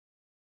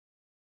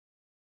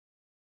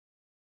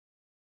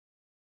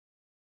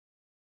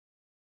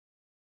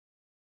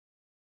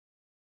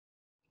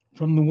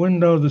From the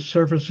window, the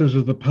surfaces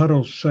of the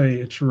puddles say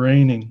it's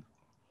raining.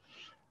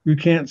 You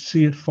can't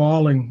see it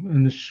falling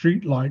in the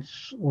street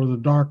lights or the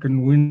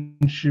darkened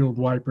windshield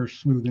wipers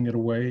smoothing it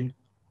away.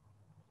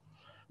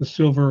 The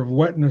silver of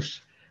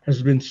wetness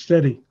has been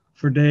steady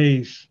for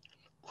days.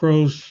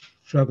 Crow's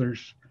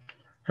feathers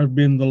have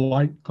been the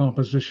light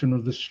composition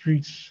of the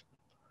streets.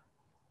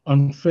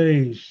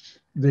 Unfazed,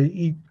 they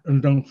eat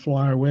and don't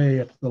fly away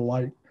at the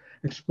light,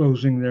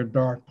 exposing their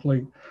dark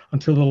plate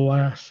until the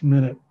last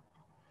minute,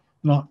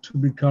 not to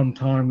become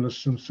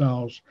timeless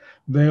themselves.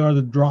 They are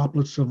the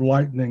droplets of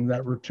lightning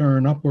that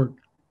return upward,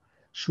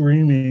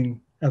 screaming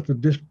at the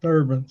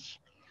disturbance,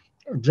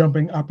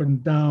 jumping up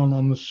and down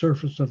on the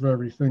surface of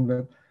everything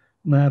that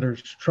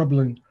matters,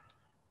 troubling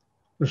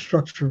the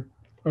structure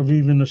of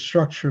even the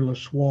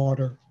structureless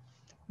water.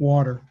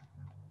 Water,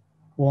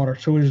 water.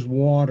 So it is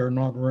water,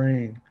 not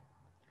rain.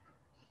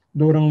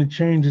 Though it only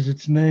changes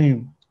its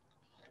name,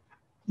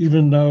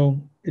 even though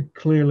it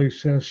clearly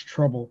says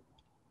trouble.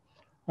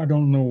 I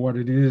don't know what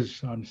it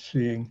is I'm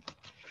seeing.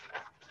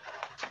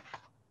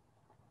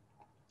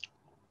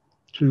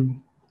 2.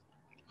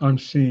 I'm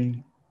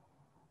seeing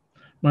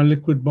my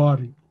liquid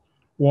body,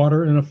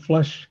 water in a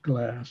flesh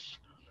glass,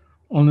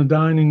 on the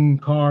dining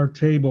car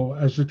table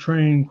as the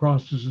train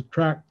crosses the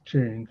track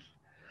change.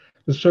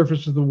 The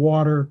surface of the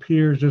water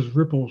appears as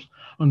ripples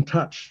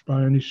untouched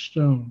by any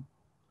stone,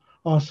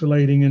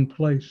 oscillating in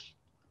place.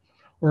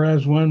 Or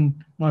as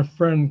when my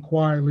friend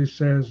quietly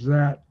says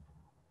that's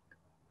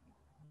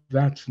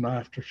an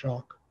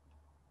aftershock.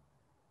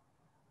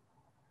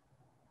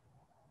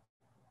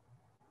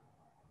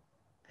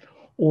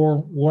 Or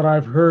what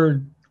I've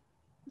heard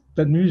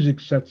that music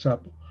sets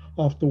up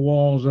off the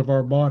walls of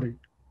our body,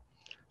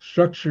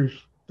 structures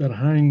that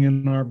hang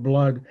in our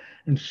blood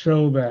and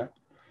show that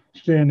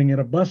standing at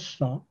a bus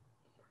stop,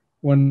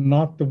 when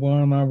not the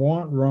one I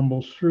want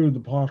rumbles through the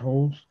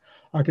potholes,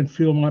 I can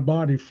feel my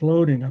body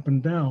floating up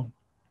and down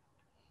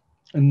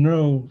and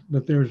know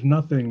that there's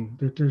nothing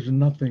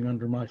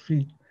under my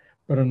feet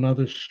but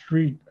another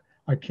street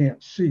I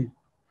can't see.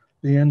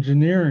 The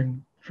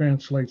engineering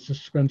translates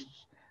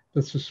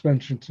the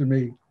suspension to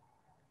me.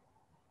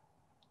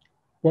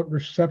 What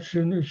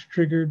reception is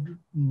triggered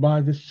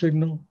by this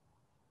signal?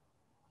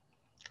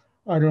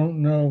 I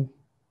don't know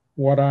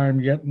what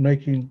I'm yet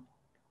making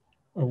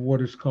of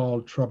what is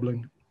called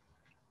troubling.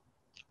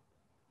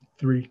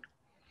 3.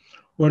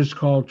 What is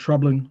called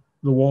troubling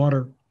the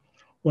water,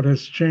 what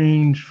has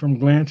changed from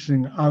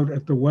glancing out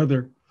at the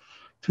weather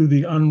to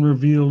the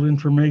unrevealed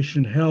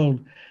information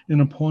held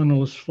in a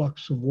pointless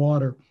flux of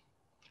water,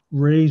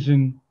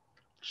 raising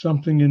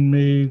something in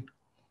me,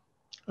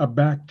 a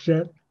back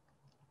jet,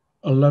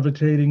 a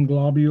levitating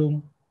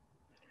globule,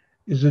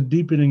 is a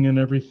deepening in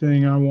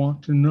everything I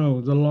want to know.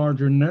 The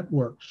larger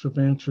networks of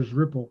answers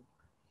ripple,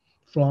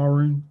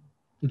 flowering,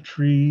 the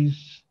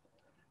trees,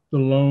 the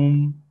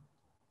loam,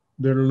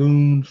 they're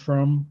loomed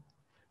from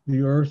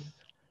the earth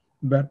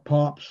that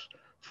pops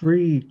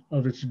free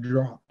of its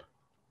drop,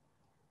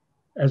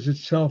 as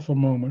itself a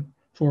moment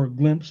for a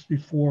glimpse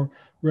before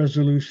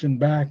resolution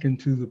back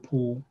into the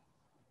pool.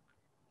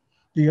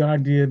 The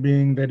idea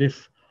being that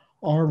if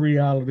our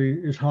reality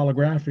is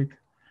holographic,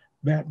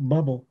 that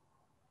bubble,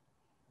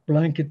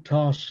 blanket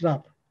tossed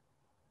up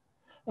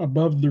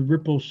above the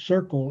ripple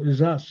circle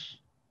is us,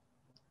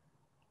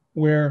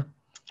 where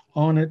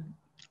on it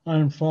I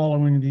am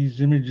following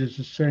these images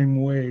the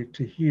same way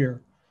to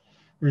hear,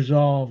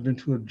 resolved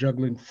into a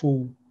juggling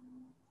fool,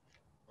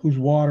 whose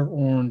water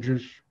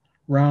oranges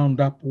round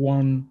up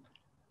one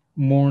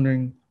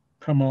morning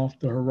come off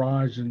the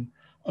horizon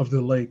of the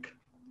lake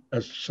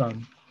as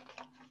sun.